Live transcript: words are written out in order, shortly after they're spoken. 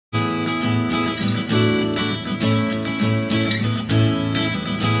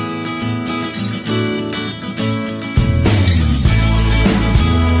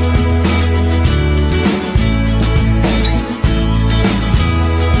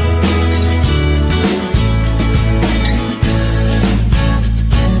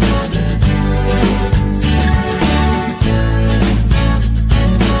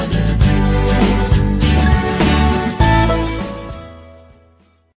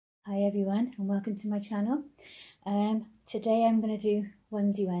everyone, and welcome to my channel. Today I'm going to do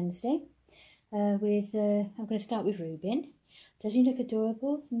Onesie Wednesday. I'm going to start with Reuben. Doesn't he look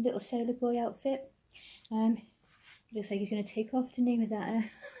adorable in a little sailor boy outfit? He looks like he's going to take off, didn't he, with that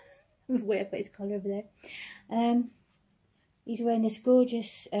way I put his collar over there. He's wearing this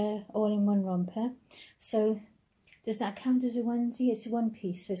gorgeous all-in-one romper. So does that count as a onesie? It's a one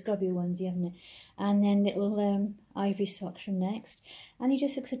piece, so it's got to be a onesie, hasn't it? And then little ivory socks from next. And he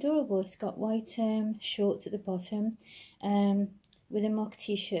just looks adorable. It's got white shorts at the bottom with a mock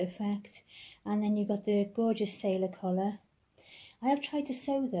t-shirt effect. And then you've got the gorgeous sailor collar. I have tried to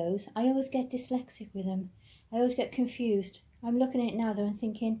sew those. I always get dyslexic with them. I always get confused. I'm looking at it now though and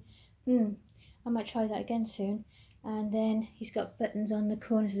thinking, I might try that again soon. And then he's got buttons on the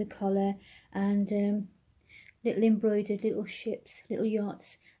corners of the collar and little embroidered little ships, little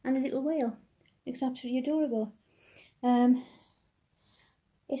yachts, and a little whale. Looks absolutely adorable.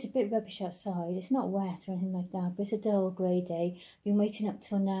 It's a bit rubbish outside. It's not wet or anything like that, but it's a dull grey day. Been waiting up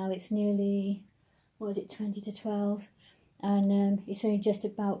till now. It's nearly, what was it, 20 to 12, and it's only just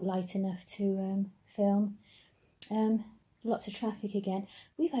about light enough to film. Lots of traffic again.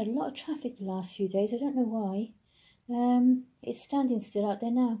 We've had a lot of traffic the last few days. I don't know why. It's standing still out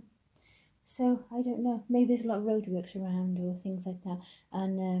there now. So, I don't know, maybe there's a lot of roadworks around or things like that,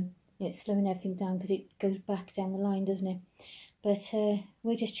 and it's slowing everything down because it goes back down the line, doesn't it? But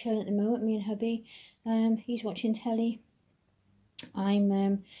we're just chilling at the moment, me and hubby. He's watching telly.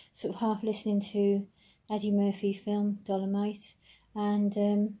 I'm sort of half listening to Eddie Murphy film, Dolomite,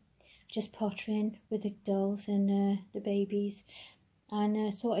 and just pottering with the dolls and the babies.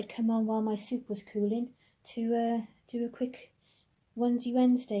 And thought I'd come on while my soup was cooling to do a quick Onesie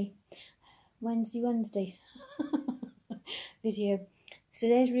Wednesday video. So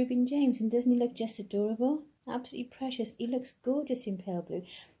there's Reuben James, and doesn't he look just adorable? Absolutely precious. He looks gorgeous in pale blue.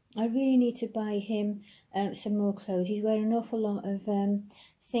 I really need to buy him some more clothes. He's wearing an awful lot of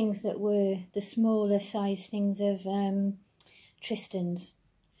things that were the smaller size things of Tristan's,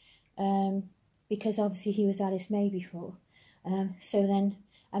 because obviously he was Alice May before. So then,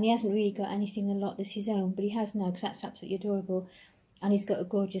 and he hasn't really got anything a lot that's his own, but he has now, because that's absolutely adorable. And he's got a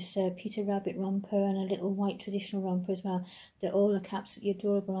gorgeous Peter Rabbit romper and a little white traditional romper as well. They all look absolutely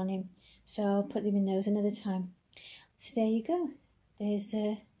adorable on him. So I'll put them in those another time. So there you go. There's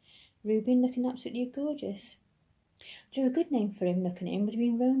Reuben looking absolutely gorgeous. Do you know a good name for him looking at him would have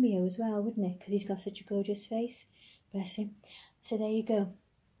been Romeo as well, wouldn't it? Because he's got such a gorgeous face. Bless him. So there you go.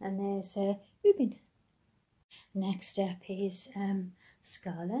 And there's Reuben. Next up is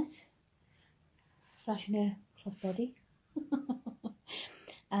Scarlett. Flashing her cloth body.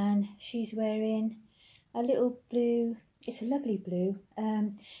 And she's wearing a little blue, it's a lovely blue,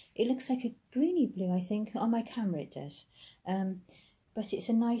 it looks like a greeny blue, I think, on my camera it does, but it's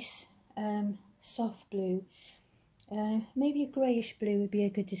a nice soft blue, maybe a greyish blue would be a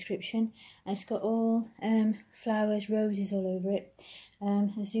good description, and it's got all flowers, roses all over it.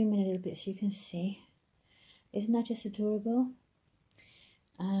 I'll zoom in a little bit so you can see. Isn't that just adorable?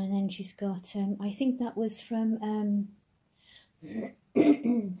 And then she's got, I think that was from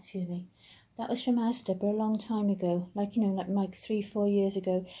excuse me, that was from Asda, but a long time ago, like, you know, like 3-4 years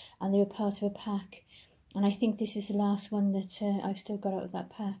ago, and they were part of a pack, and I think this is the last one that I've still got out of that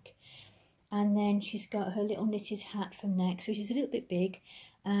pack. And then she's got her little knitted hat from next, which is a little bit big,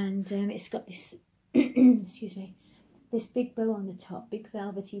 and it's got this excuse me, this big bow on the top, big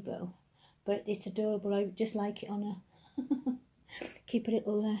velvety bow, but it's adorable. I just like it on her. Keep a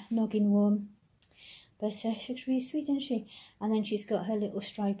little noggin warm. But she looks really sweet, doesn't she? And then she's got her little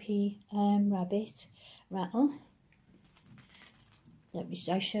stripy rabbit rattle that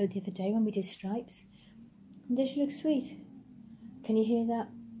I showed the other day when we did stripes. And does she look sweet? Can you hear that?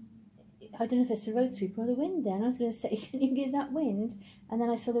 I don't know if it's the road sweeper or the wind then. I was going to say, can you hear that wind? And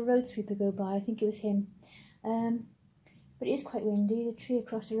then I saw the road sweeper go by. I think it was him. But it is quite windy. The tree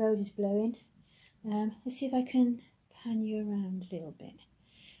across the road is blowing. Let's see if I can pan you around a little bit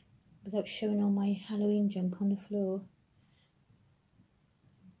without showing all my Halloween junk on the floor.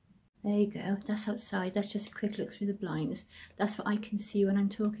 There you go, that's outside. That's just a quick look through the blinds. That's what I can see when I'm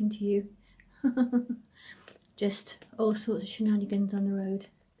talking to you. Just all sorts of shenanigans on the road.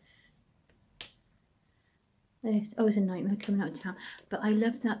 It's always a nightmare coming out of town. But I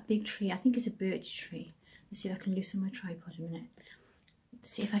love that big tree. I think it's a birch tree. Let's see if I can loosen my tripod a minute.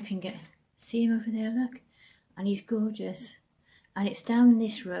 Let's see if I can see him over there, look. And he's gorgeous. And it's down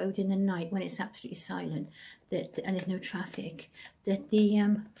this road in the night when it's absolutely silent and there's no traffic that the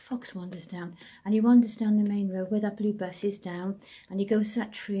fox wanders down, and he wanders down the main road where that blue bus is down, and he goes to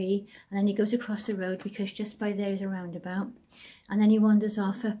that tree, and then he goes across the road because just by there is a roundabout, and then he wanders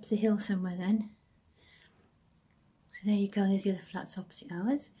off up the hill somewhere then. So there you go, there's the other flats opposite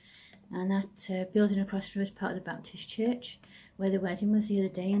ours. And that building across the road is part of the Baptist church, where the wedding was the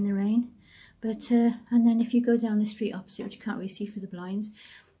other day in the rain. But and then if you go down the street opposite, which you can't really see through the blinds,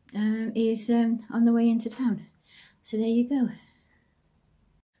 is on the way into town. So there you go.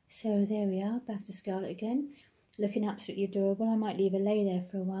 So there we are, back to Scarlett again, looking absolutely adorable. I might leave her lay there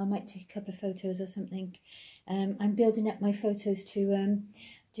for a while, I might take a couple of photos or something. I'm building up my photos to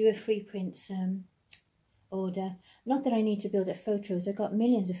do a free prints order. Not that I need to build up photos, I've got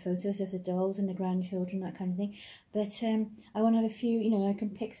millions of photos of the dolls and the grandchildren, that kind of thing, but I want to have a few, you know, I can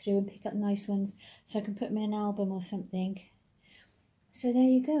pick through and pick up nice ones so I can put them in an album or something. So there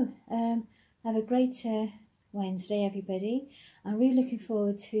you go. Have a great Wednesday, everybody. I'm really looking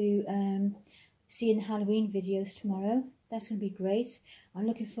forward to seeing the Halloween videos tomorrow. That's going to be great. I'm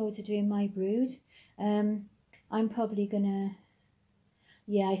looking forward to doing my brood. I'm probably gonna,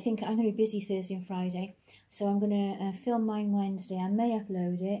 yeah, I think I'm going to be busy Thursday and Friday, so I'm going to film mine Wednesday. I may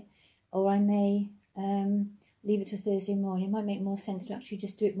upload it, or I may leave it to Thursday morning. It might make more sense to actually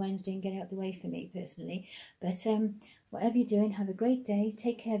just do it Wednesday and get it out of the way for me personally. But whatever you're doing, have a great day.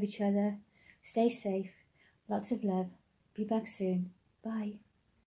 Take care of each other. Stay safe. Lots of love. Be back soon. Bye.